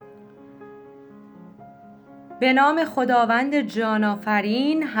به نام خداوند جان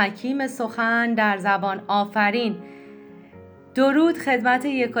آفرین، حکیم سخن در زبان آفرین. درود خدمت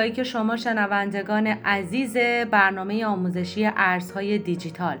یکایی که شما شنوندگان عزیز برنامه آموزشی ارزهای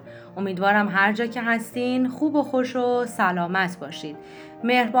دیجیتال. امیدوارم هر جا که هستین خوب و خوش و سلامت باشید.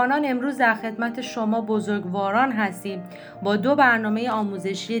 مهربانان، امروز در خدمت شما بزرگواران هستیم با 2 برنامه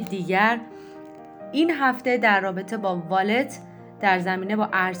آموزشی دیگر. این هفته در رابطه با والت در زمینه با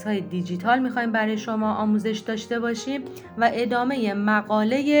ارزهای دیجیتال میخوایم برای شما آموزش داشته باشیم و ادامه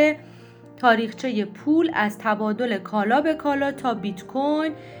مقاله تاریخچه پول از تبادل کالا به کالا تا بیت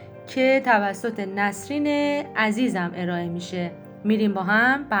کوین که توسط نسرین عزیزم ارائه میشه. میریم با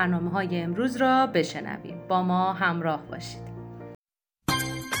هم برنامه‌های امروز را بشنویم. با ما همراه باشید.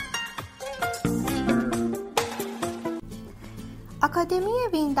 آکادمی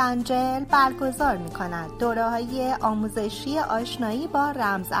ویندنجل برگزار می‌کند دوره‌های آموزشی آشنایی با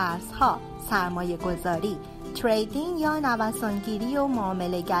رمزارزها، سرمایه گذاری، تریدینگ یا نوسانگیری و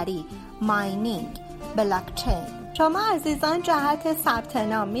معامله‌گری، ماینینگ، بلاکچین. شما عزیزان جهت ثبت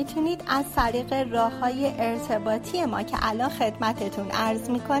نام میتونید از طریق راه‌های ارتباطی ما که الان خدمتتون عرض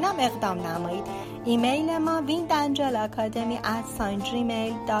میکنم اقدام نمایید. ایمیل ما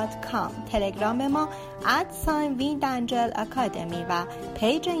vindangelacademy@gmail.com، تلگرام ما @vindangelacademy و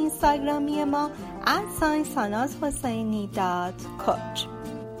پیج اینستاگرامی ما @sanazhosseini.coach.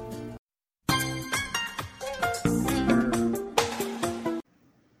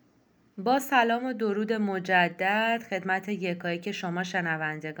 با سلام و درود مجدد خدمت یکایی که شما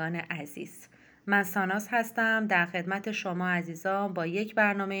شنوندگان عزیز. من ساناز هستم در خدمت شما عزیزان با یک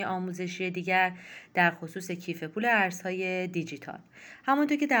برنامه آموزشی دیگر در خصوص کیف پول ارزهای دیجیتال.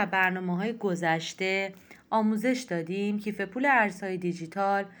 همونطور که در برنامه‌های گذشته آموزش دادیم، کیف پول ارزهای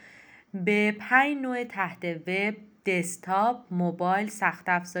دیجیتال به 5 نوع تحت وب، دسکتاپ، موبایل، سخت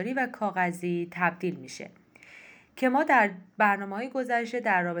افزاری و کاغذی تبدیل میشه که ما در برنامه‌های گذشته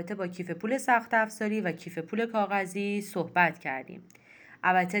در رابطه با کیف پول سخت افزاری و کیف پول کاغذی صحبت کردیم.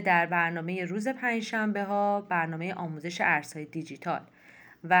 البته در برنامه روز پنجشنبه ها برنامه آموزش ارزهای دیجیتال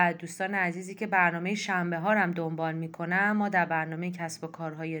و دوستان عزیزی که برنامه شنبه ها هم دنبال میکنن، ما در برنامه کسب و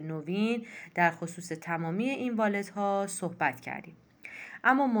کارهای نوین در خصوص تمامی این والت ها صحبت کردیم.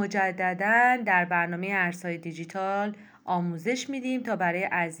 اما مجددا در برنامه ارزهای دیجیتال آموزش میدیم تا برای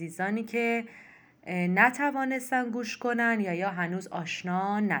عزیزانی که نتوانستن گوش کنن یا هنوز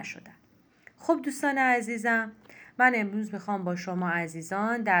آشنا نشدن. خب دوستان عزیزم، من امروز میخوام با شما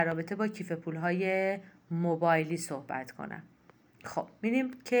عزیزان در رابطه با کیف پولهای موبایلی صحبت کنم. خب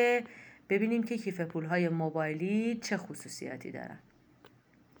ببینیم که کیف پولهای موبایلی چه خصوصیاتی دارن.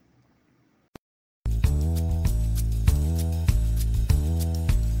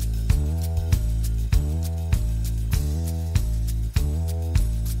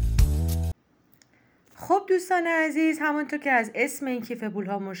 خب دوستان عزیز، همونطور که از اسم این کیف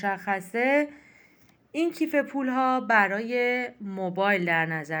پولها مشخصه، این کیف پولها برای موبایل در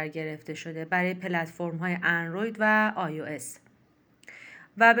نظر گرفته شده، برای پلتفرم‌های اندروید و iOS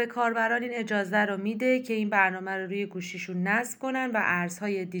و به کاربران این اجازه رو میده که این برنامه رو روی گوشیشون نصب کنن و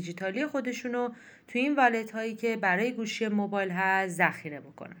ارزهای دیجیتالی خودشون رو تو این والت هایی که برای گوشی موبایل هست ذخیره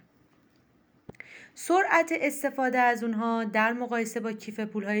بکنن. سرعت استفاده از اونها در مقایسه با کیف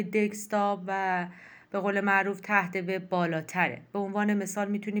پولهای دسکتاپ و به قول معروف تحت وب بالاتره. به عنوان مثال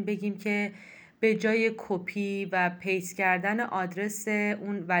میتونیم بگیم که به جای کپی و پیست کردن آدرس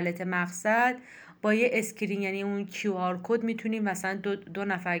اون والت مقصد با یه اسکرین، یعنی اون QR کد، میتونیم مثلا دو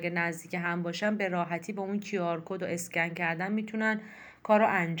نفر اگه نزدیک هم باشن به راحتی با اون QR کد رو اسکن کردن میتونن کارو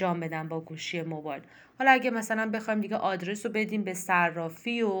انجام بدن با گوشی موبایل. حالا اگه مثلا بخوایم دیگه آدرس رو بدیم به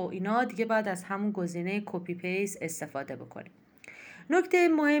صرافی و اینا، دیگه باید از همون گزینه کپی پیست استفاده بکنیم. نکته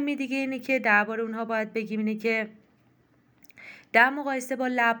مهمی دیگه اینه که درباره اونها باید بگیم اینه که در مقایسه با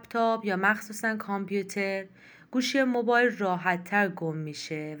لپتاپ یا مخصوصا کامپیوتر، گوشی موبایل راحت‌تر گم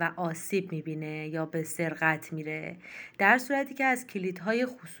میشه و آسیب میبینه یا به سرقت میره، در صورتی که از کلیدهای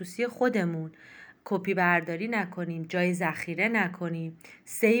خصوصی خودمون کپی برداری نکنیم، جای ذخیره نکنیم،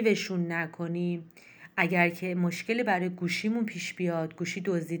 سیوشون نکنیم، اگر که مشکلی برای گوشیمون پیش بیاد، گوشی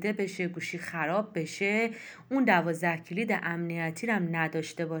دزدیده بشه، گوشی خراب بشه، اون 12 کلید امنیتی رو هم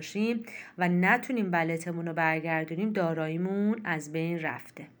نداشته باشیم و نتونیم والتمون رو برگردونیم، داراییمون از بین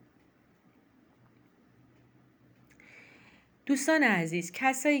رفته. دوستان عزیز،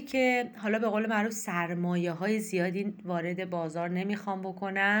 کسایی که حالا به قول معروف سرمایه های زیادی وارد بازار نمیخوان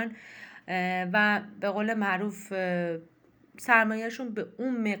بکنن و به قول معروف سرمایه‌شون به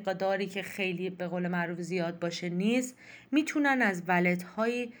اون مقداری که خیلی به قول معروف زیاد باشه نیست، میتونن از والت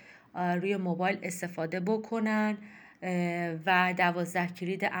های روی موبایل استفاده بکنن و 12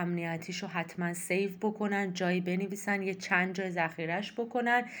 کلید امنیتیشو حتما سیو بکنن، جایی بنویسن، یه چند جای ذخیرش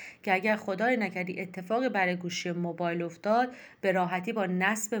بکنن که اگر خدای نکردی اتفاقی برای گوشی موبایل افتاد به راحتی با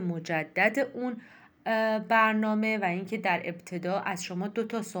نصب مجدد اون برنامه و اینکه در ابتدا از شما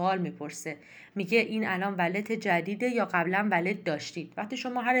 2 سوال میپرسه، میگه این الان ولت جدیده یا قبلا ولت داشتید. وقتی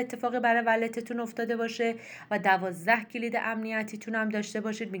شما هر اتفاقی برای ولتتون افتاده باشه و 12 کلید امنیتیتون هم داشته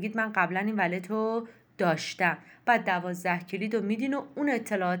باشید، میگید من قبلا این ولت رو داشتم، بعد 12 کلید رو میدین و اون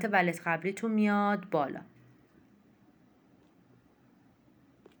اطلاعات ولت قبلیتون میاد بالا.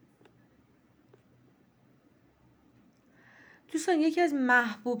 دوستان یکی از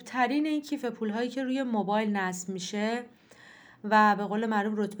محبوب ترین این کیف پول هایی که روی موبایل نصب میشه و به قول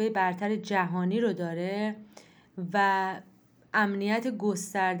معروف رتبه برتر جهانی رو داره و امنیت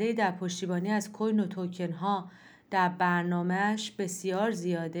گسترده در پشتیبانی از کوین و توکن ها در برنامهش بسیار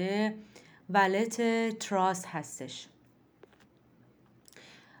زیاده، ولت تراست هستش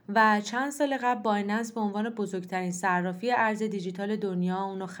و چند سال قبل بایننس به عنوان بزرگترین صرافی ارز دیجیتال دنیا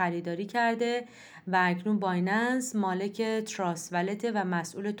اونو خریداری کرده و اکنون بایننس مالک تراست ولته و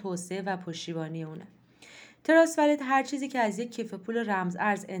مسئول توسعه و پشتیبانی اونه. تراست ولت هر چیزی که از یک کیف پول رمز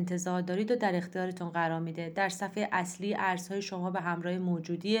ارز انتظار دارید و در اختیارتون قرار میده. در صفحه اصلی ارزهای شما به همراه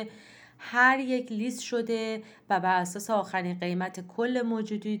موجودی هر یک لیست شده و بر اساس آخرین قیمت کل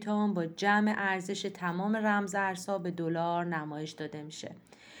موجودیتون با جمع ارزش تمام رمز ارزها به دلار نمایش داده میشه.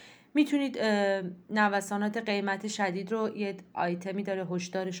 میتونید نوسانات قیمت شدید رو یه آیتمی داره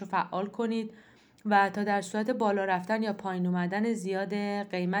هشدارش رو فعال کنید و تا در صورت بالا رفتن یا پایین اومدن زیاد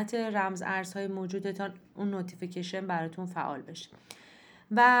قیمت رمز ارزهای موجودتان اون نوتیفیکیشن براتون فعال بشه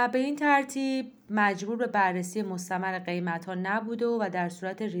و به این ترتیب مجبور به بررسی مستمر قیمت ها نبوده و در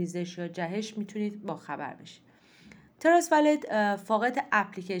صورت ریزش یا جهش میتونید با خبر بشید. تراست ولت فاقد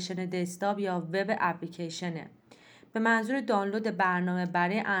اپلیکیشن دسکتاپ یا وب اپلیکیشنه. به منظور دانلود برنامه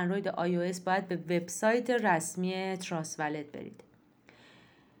برای اندروید و iOS باید به وبسایت رسمی تراست ولت برید.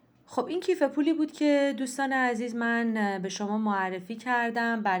 خب این کیف پولی بود که دوستان عزیز من به شما معرفی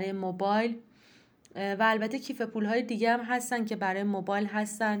کردم برای موبایل و البته کیف پول‌های دیگه هم هستن که برای موبایل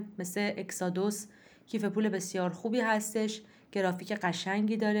هستن، مثل اکسادوس کیف پول بسیار خوبی هستش، گرافیک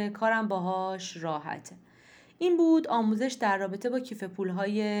قشنگی داره، کارم باهاش راحته. این بود آموزش در رابطه با کیف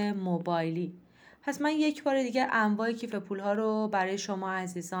پول‌های موبایلی. پس من یک بار دیگه انواع کیف پول‌ها رو برای شما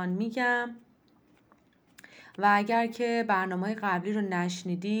عزیزان میگم و اگر که برنامه‌های قبلی رو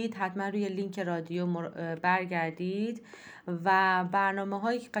نشنیدید حتما روی لینک رادیو برگردید و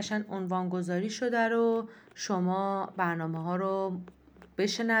برنامه‌هایی که قشنگ عنوان گذاری شده رو شما برنامه‌ها رو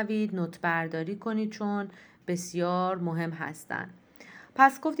بشنوید، نوت برداری کنید چون بسیار مهم هستن.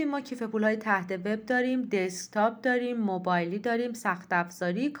 پس گفتیم ما کیف پول‌های تحت وب داریم، دسکتاپ داریم، موبایلی داریم، سخت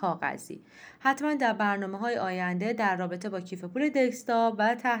افزاری، کاغذی. حتما در برنامه‌های آینده در رابطه با کیف پول دسکتاپ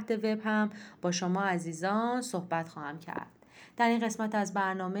و تحت وب هم با شما عزیزان صحبت خواهم کرد. در این قسمت از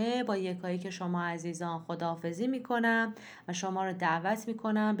برنامه با یکایی که شما عزیزان خداحافظی می‌کنم و شما رو دعوت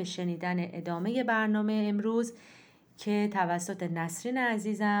می‌کنم به شنیدن ادامه برنامه امروز که توسط نسرین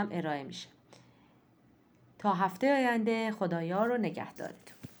عزیزم ارائه میشه. تا هفته آینده خدایار و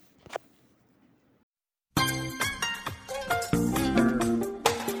نگهدارتون.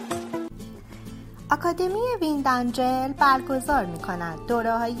 آکادمی ویندنجل برگزار می‌کند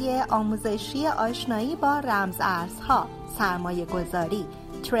دوره‌های آموزشی آشنایی با رمز ارزها، سرمایه گذاری،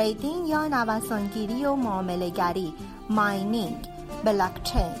 تریدینگ یا نوسانگیری و معامله‌گری، ماینینگ،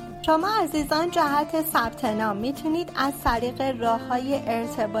 بلاکچین. شما عزیزان جهت ثبت نام میتونید از طریق راه‌های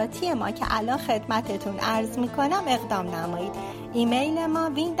ارتباطی ما که الان خدمتتون عرض میکنم اقدام نمایید. ایمیل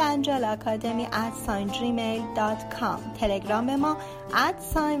ما vindangelacademy@gmail.com، تلگرام ما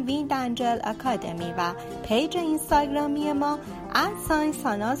 @vindangelacademy و پیج اینستاگرامی ما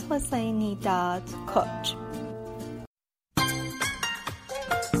 @sanazhosseini.coach.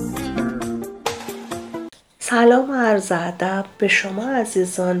 سلام و عرض ادب به شما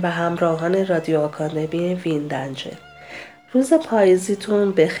عزیزان و همراهان رادیو آکادمی ویندنجل. روز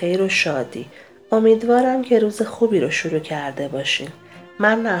پاییزیتون به خیر و شادی. امیدوارم که روز خوبی رو شروع کرده باشین.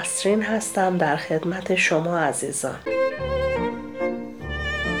 من نسرین هستم در خدمت شما عزیزان.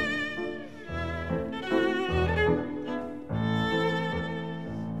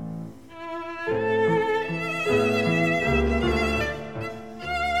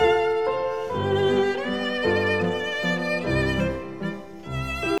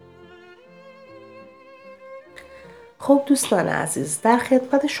 خب دوستان عزیز، در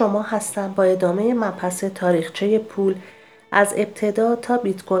خدمت شما هستم با ادامه مبحث تاریخچه پول از ابتدا تا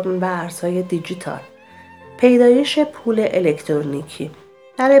بیت کوین و ارزهای دیجیتال. پیدایش پول الکترونیکی.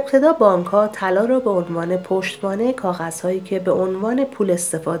 در ابتدا بانک‌ها طلا را به عنوان پشتوانه کاغذهایی که به عنوان پول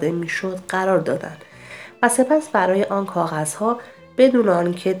استفاده می‌شد قرار دادند و سپس برای آن کاغذها بدون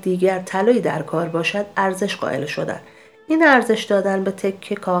آنکه دیگر طلایی در کار باشد ارزش قائل شدند. این ارزش دادن به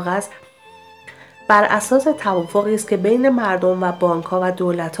تکه کاغذ بر اساس توافقی است که بین مردم و بانک‌ها و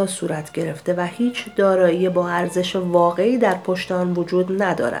دولت‌ها صورت گرفته و هیچ دارایی با ارزش واقعی در پشت آن وجود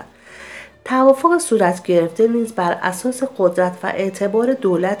ندارد. توافق صورت گرفته نیز بر اساس قدرت و اعتبار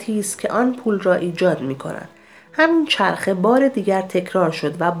دولتی است که آن پول را ایجاد می‌کند. همین چرخه بار دیگر تکرار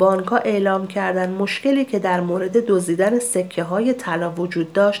شد و بانک‌ها اعلام کردند مشکلی که در مورد دزدیدن سکه‌های طلا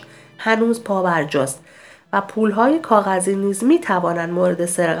وجود داشت هنوز پابرجاست و پول‌های کاغذی نیز می‌توانند مورد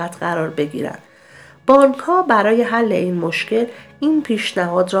سرقت قرار بگیرند. بانک‌ها برای حل این مشکل این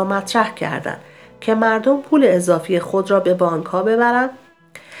پیشنهاد را مطرح کردند که مردم پول اضافی خود را به بانک‌ها ببرند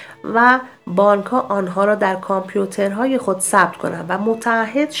و بانک‌ها آنها را در کامپیوترهای خود ثبت کنند و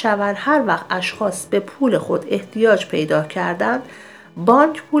متعهد شوند هر وقت اشخاص به پول خود احتیاج پیدا کردند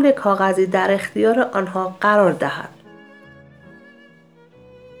بانک پول کاغذی در اختیار آنها قرار دهد.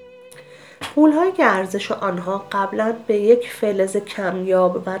 پول‌هایی که ارزش آنها قبلا به یک فلز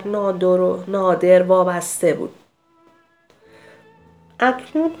کمیاب و نادر وابسته بود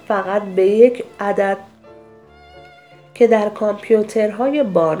اکنون فقط به یک عدد که در کامپیوترهای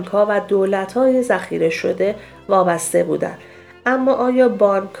بانک‌ها و دولت‌های ذخیره شده وابسته بودند. اما آیا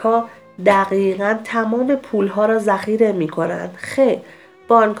بانک‌ها دقیقاً تمام پول‌ها را ذخیره می‌کنند؟ خیر،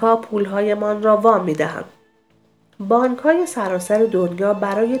 بانک‌ها پول‌هایمان را وام می‌دهند. بانک‌های سراسر دنیا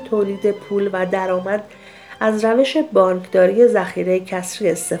برای تولید پول و درآمد از روش بانکداری ذخیره کسری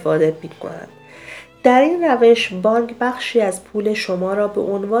استفاده می‌کنند. در این روش بانک بخشی از پول شما را به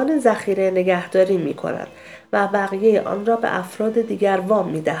عنوان ذخیره نگهداری می‌کند و بقیه آن را به افراد دیگر وام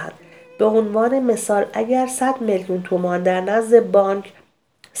می‌دهد. به عنوان مثال اگر 100 میلیون تومان در نزد بانک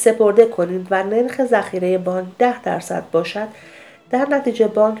سپرده کنید و نرخ ذخیره بانک 10% باشد، در نتیجه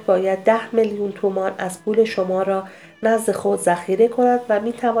بانک باید 10 میلیون تومان از پول شما را نزد خود ذخیره کند و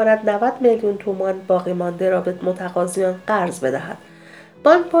می‌تواند 90 میلیون تومان باقی مانده را به متقاضیان قرض بدهد.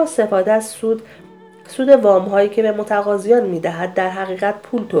 بانک با استفاده از سود وام‌هایی که به متقاضیان می‌دهد در حقیقت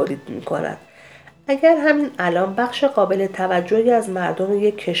پول تولید می‌کند. اگر همین الان بخش قابل توجهی از مردم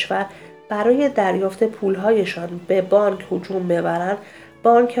یک کشور برای دریافت پول‌هایشان به بانک هجوم ببرند،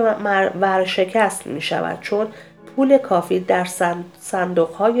 بانک ورشکست می‌شود چون پول کافی در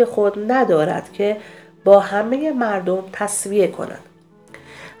صندوق‌های خود ندارد که با همه مردم تسویه کند.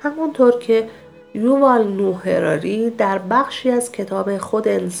 همانطور که یووال نوح هراری در بخشی از کتاب خود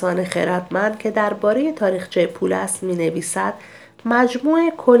انسان خردمند که درباره تاریخچه پول است می‌نویسد مجموع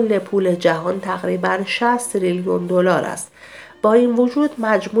کل پول جهان تقریباً 60 تریلیون دلار است. با این وجود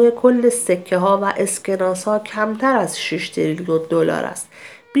مجموع کل سکه‌ها و اسکناس‌ها کمتر از 6 تریلیون دلار است.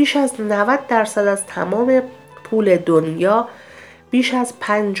 بیش از 90% از تمام پول دنیا، بیش از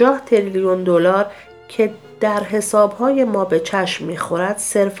 50 تریلیون دلار که در حساب‌های ما به چشم می‌خورد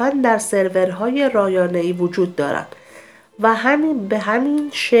صرفاً در سرورهای رایانه‌ای وجود دارد و به همین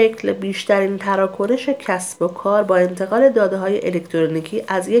شکل بیشترین تراکنش کسب و کار با انتقال داده‌های الکترونیکی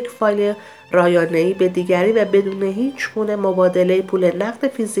از یک فایل رایانه‌ای به دیگری و بدون هیچگونه مبادله پول نقد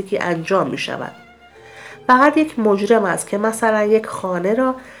فیزیکی انجام می‌شود. فقط یک مجرم است که مثلا یک خانه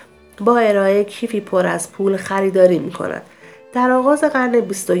را با ارائه کیفی پر از پول خریداری می‌کند. در آغاز قرن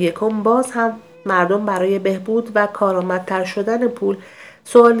 21 باز هم مردم برای بهبود و کارآمدتر شدن پول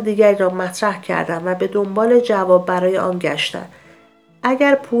سوال دیگری را مطرح کردند و به دنبال جواب برای آن گشتند.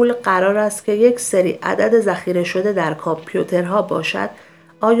 اگر پول قرار است که یک سری عدد ذخیره شده در کامپیوترها باشد،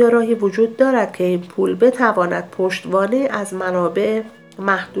 آیا راهی وجود دارد که این پول بتواند پشتوانه از منابع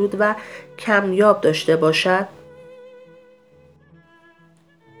محدود و کمیاب داشته باشد؟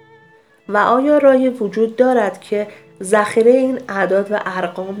 و آیا راهی وجود دارد که ذخیره این اعداد و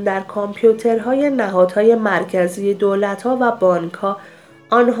ارقام در کامپیوترهای نهادهای مرکزی دولت‌ها و بانک‌ها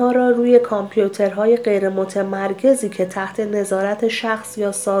آنها را روی کامپیوترهای غیر متمرکزی که تحت نظارت شخص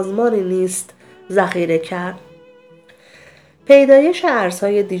یا سازمانی نیست ذخیره کرد؟ پیدایش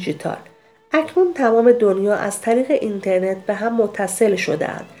ارزهای دیجیتال. اکنون تمام دنیا از طریق اینترنت به هم متصل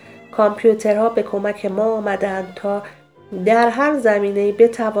شده‌اند. کامپیوترها به کمک ما آمدند تا در هر زمینه‌ای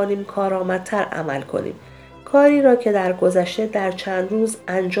بتوانیم کارآمدتر عمل کنیم. کاری را که در گذشته در چند روز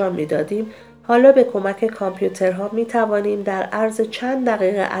انجام می‌دادیم، حالا به کمک کامپیوترها می‌توانیم در عرض چند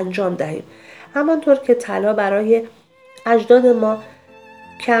دقیقه انجام دهیم. همانطور که طلا برای اجداد ما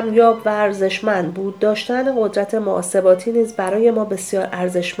کمیاب و ارزشمند بود، داشتن قدرت محاسباتی نیز برای ما بسیار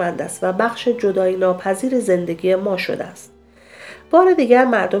ارزشمند است و بخش جدایی ناپذیر زندگی ما شده است. بار دیگر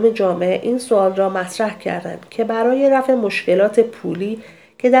مردم جامعه این سوال را مطرح کردند که برای رفع مشکلات پولی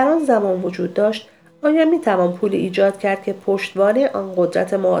که در آن زمان وجود داشت، آیا می توان پولی ایجاد کرد که پشتوانه آن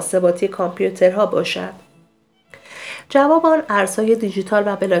قدرت محاسباتی کامپیوترها باشد؟ جواب آن ارزهای دیجیتال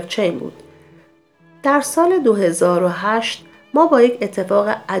و بلاکچین بود. در سال 2008 ما با یک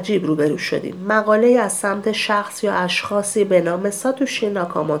اتفاق عجیب روبرو شدیم. مقاله از سمت شخص یا اشخاصی به نام ساتوشی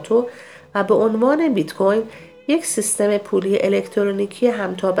ناکاموتو و به عنوان بیت کوین، یک سیستم پولی الکترونیکی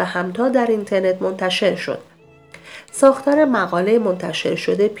همتا به همتا در اینترنت منتشر شد. ساختار مقاله منتشر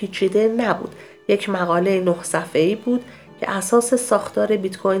شده پیچیده نبود. یک مقاله 9 صفحه‌ای بود که اساس ساختار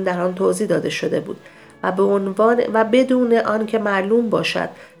بیت کوین در آن توضیح داده شده بود و بدون آنکه معلوم باشد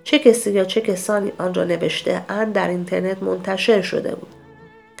چه کسی یا چه کسانی آن را نوشته اند در اینترنت منتشر شده بود.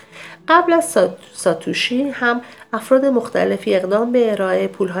 قبل از ساتوشی هم افراد مختلفی اقدام به ارائه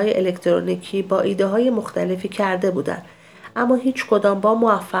پولهای الکترونیکی با ایده‌های مختلفی کرده بودند، اما هیچ کدام با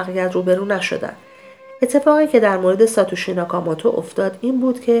موفقیت روبرو نشدند. اتفاقی که در مورد ساتوشی ناکاموتو افتاد این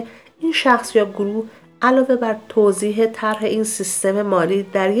بود که این شخص یا گروه علاوه بر توضیح طرح این سیستم مالی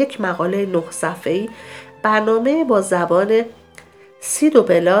در یک مقاله 9 صفحه‌ای، برنامه با زبان سی و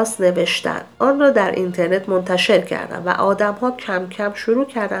پلاس نوشتن، آن را در اینترنت منتشر کردند و آدم‌ها کم کم شروع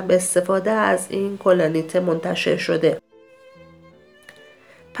کردند به استفاده از این کلانیته منتشر شده.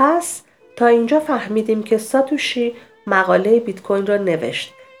 پس تا اینجا فهمیدیم که ساتوشی مقاله بیت کوین را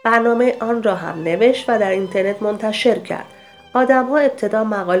نوشت، برنامه آن را هم نوشت و در اینترنت منتشر کرد. آدم‌ها ابتدا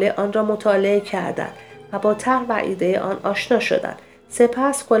مقاله آن را مطالعه کردند و با طرح و ایده آن آشنا شدند.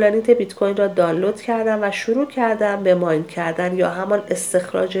 سپس کلانیت بیت کوین را دانلود کردند و شروع کردند به ماین کردن یا همان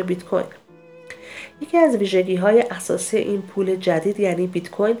استخراج بیت کوین. یکی از ویژگی‌های اساسی این پول جدید یعنی بیت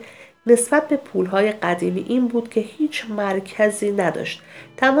کوین نسبت به پول‌های قدیمی این بود که هیچ مرکزی نداشت.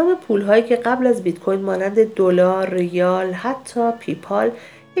 تمام پول‌هایی که قبل از بیت کوین مانند دلار، ریال، حتی پیپال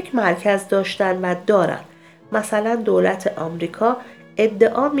یک مرکز داشتند و دارند. مثلا دولت آمریکا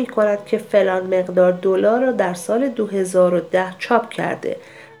ادعا می‌کند که فلان مقدار دلار را در سال 2010 چاپ کرده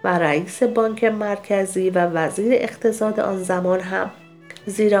و رئیس بانک مرکزی و وزیر اقتصاد آن زمان هم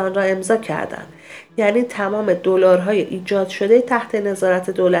زیر آن را امضا کردند. یعنی تمام دلارهای ایجاد شده تحت نظارت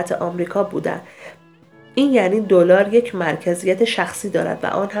دولت آمریکا بودند. این یعنی دلار یک مرکزیت شخصی دارد و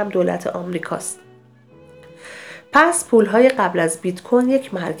آن هم دولت آمریکاست. پس پول‌های قبل از بیت کوین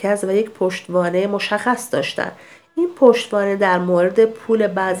یک مرکز و یک پشتوانه مشخص داشتند. این پشتوانه در مورد پول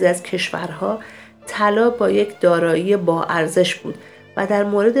بعضی از کشورها طلا با یک دارایی با ارزش بود و در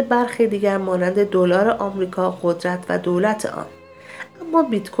مورد برخی دیگر مانند دلار آمریکا قدرت و دولت آن. اما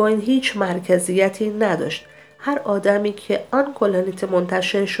بیت کوین هیچ مرکزیتی نداشت. هر آدمی که آن کلانیته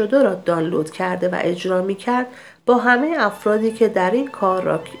منتشر شده را دانلود کرده و اجرا می‌کرد با همه افرادی که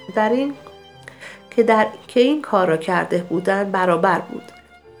این کار را کرده بودند برابر بود.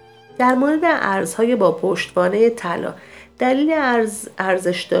 در مورد ارزهای با پشتوانه طلا، دلیل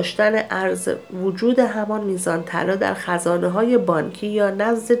ارزش داشتن ارز وجود همان میزان طلا در خزانه‌های بانکی یا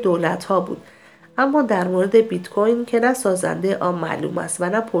نزد دولت‌ها بود. اما در مورد بیت کوین که نه سازنده آن معلوم است و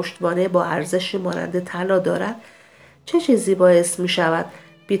نه پشتوانه با ارزشی مانند طلا دارد، چه چیزی باعث می شود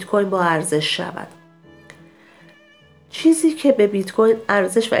بیت کوین با ارزش شود؟ چیزی که به بیت کوین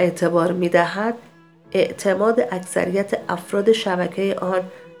ارزش و اعتبار می دهد، اعتماد اکثریت افراد شبکه آن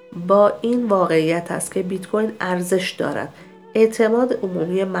با این واقعیت است که بیت کوین ارزش دارد. اعتماد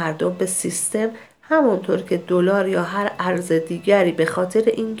عمومی مردم به سیستم همانطور که دلار یا هر ارز دیگری به خاطر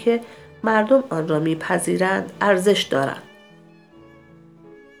اینکه مردم آن را میپذیرند ارزش دارد.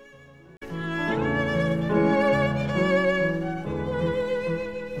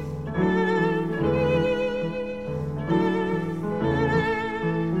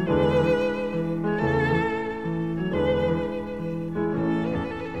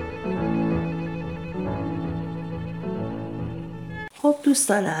 خب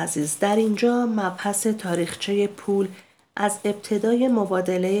دوستان عزیز، در اینجا مبحث تاریخچه پول از ابتدای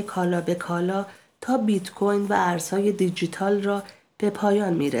مبادله کالا به کالا تا بیت کوین و ارزهای دیجیتال را به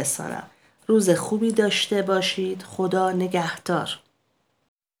پایان میرسانم. روز خوبی داشته باشید. خدا نگهدار.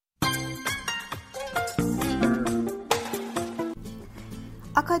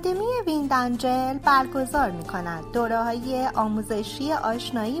 آکادمی ویندنجل برگزار می‌کند دوره‌های آموزشی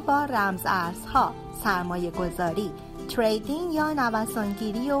آشنایی با رمز ارزها، سرمایه گذاری، تریدینگ یا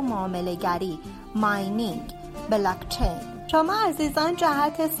نوسانگیری و معامله‌گری، ماینینگ، بلاکچین. شما عزیزان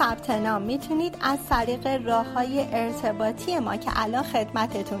جهت ثبت نام میتونید از طریق راه‌های ارتباطی ما که الان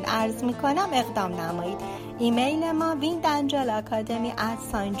خدمتتون عرض میکنم اقدام نمایید. ایمیل ما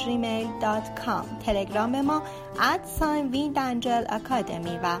vindangelacademy@gmail.com، تلگرام ما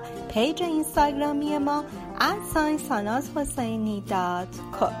 @vindangelacademy و پیج اینستاگرامی ما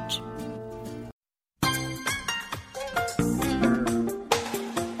 @sanazhosseini.coach.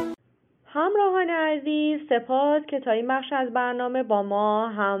 سپاس که تا این بخش از برنامه با ما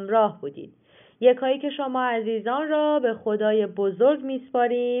همراه بودید. یکایی که شما عزیزان را به خدای بزرگ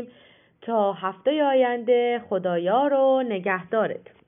میسپاریم تا هفته آینده. خدایار و نگهدارت.